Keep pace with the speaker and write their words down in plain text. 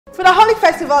Foodaholic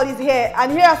Festival is here,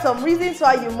 and here are some reasons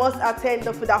why you must attend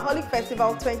the Foodaholic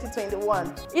Festival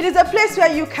 2021. It is a place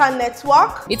where you can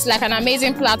network. It's like an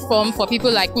amazing platform for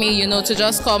people like me, to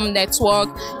just come network,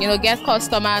 get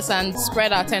customers and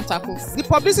spread our tentacles. The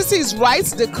publicity is right,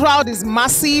 the crowd is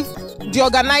massive, the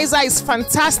organizer is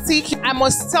fantastic. I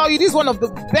must tell you, this is one of the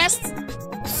best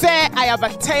fair I have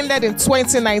attended in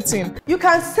 2019. You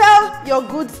can sell your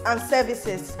goods and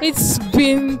services. It's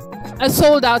been a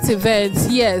sold out event,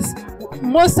 yes.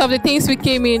 Most of the things we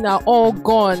came in are all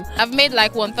gone. I've made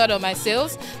like 1/3 of my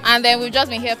sales, and then we've just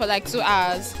been here for like 2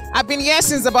 hours. I've been here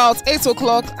since about 8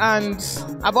 o'clock and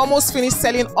I've almost finished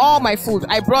selling all my food.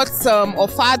 I brought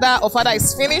Ofada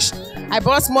is finished. I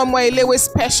brought Momo Elewe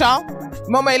special.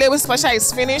 Momo Elewe special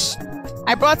is finished.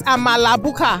 I brought Amala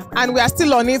Buka and we are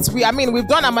still on it. We've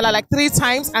done Amala like 3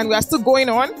 times and we are still going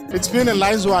on. It's been a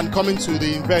nice one coming to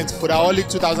the event Foodaholic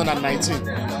 2019.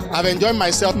 I've enjoyed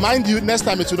myself. Mind you, next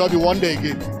time it will not be 1 day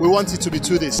again. We want it to be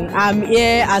 2 days. I'm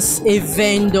here as a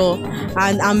vendor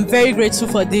and I'm very grateful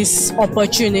for this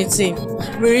opportunity.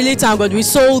 We really thank God. We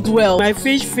sold well. My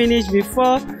fish finished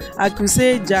before I could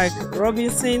say Jack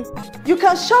Robinson. You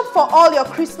can shop for all your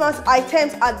Christmas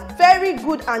items at very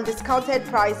good and discounted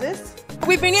prices.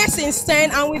 We've been here since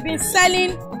 10 and we've been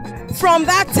selling from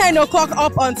that 10 o'clock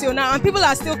up until now, and people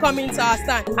are still coming to our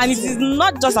stand. And it is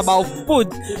not just about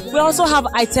food. We also have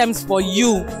items for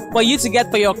you to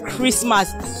get for your Christmas.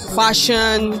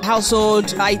 Fashion,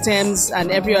 household items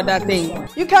and every other thing.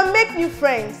 You can make new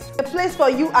friends. A place for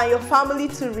you and your family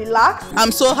to relax.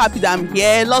 I'm so happy that I'm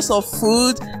here. Lots of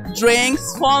food,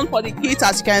 drinks, fun for the kids,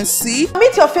 as you can see.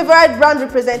 Meet your favorite brand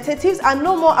representatives and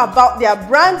know more about their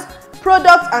brands,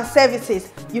 products and services.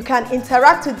 You can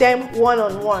interact with them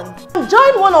one-on-one.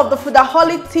 Join one of the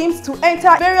Foodaholic teams to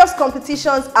enter various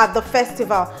competitions at the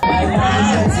festival.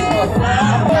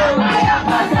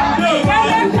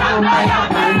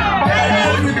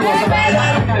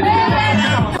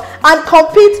 And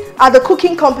compete at the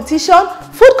cooking competition,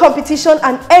 food competition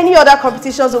and any other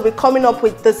competitions we'll be coming up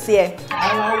with this year.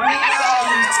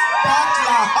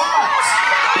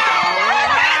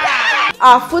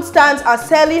 Our food stands are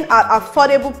selling at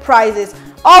affordable prices.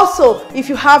 Also, if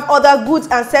you have other goods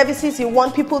and services you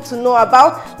want people to know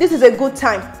about, this is a good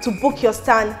time to book your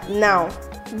stand now.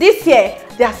 This year,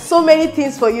 there are so many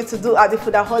things for you to do at the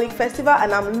Foodaholic Festival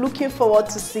and I'm looking forward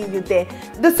to seeing you there.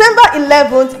 December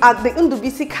 11th at the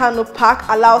NDUBUISI KANU Park,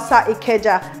 ALAUSA,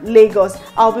 IKEJA, Lagos.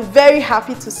 I'll be very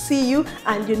happy to see you,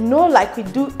 and like we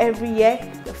do every year,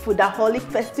 the Foodaholic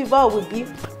Festival will be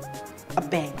a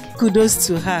bang. Kudos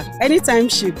to her. Anytime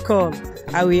she calls,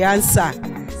 I will answer.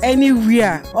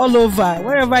 Anywhere, all over,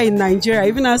 wherever in Nigeria,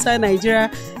 even outside Nigeria,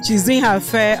 she's doing her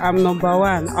fair. I'm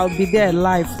 #1. I'll be there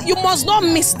live. You must not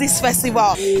miss this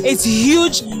festival. It's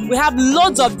huge. We have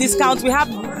loads of discounts. We have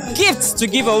gifts to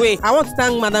give away. I want to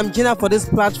thank Madam Gina for this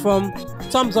platform.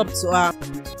 Thumbs up to her.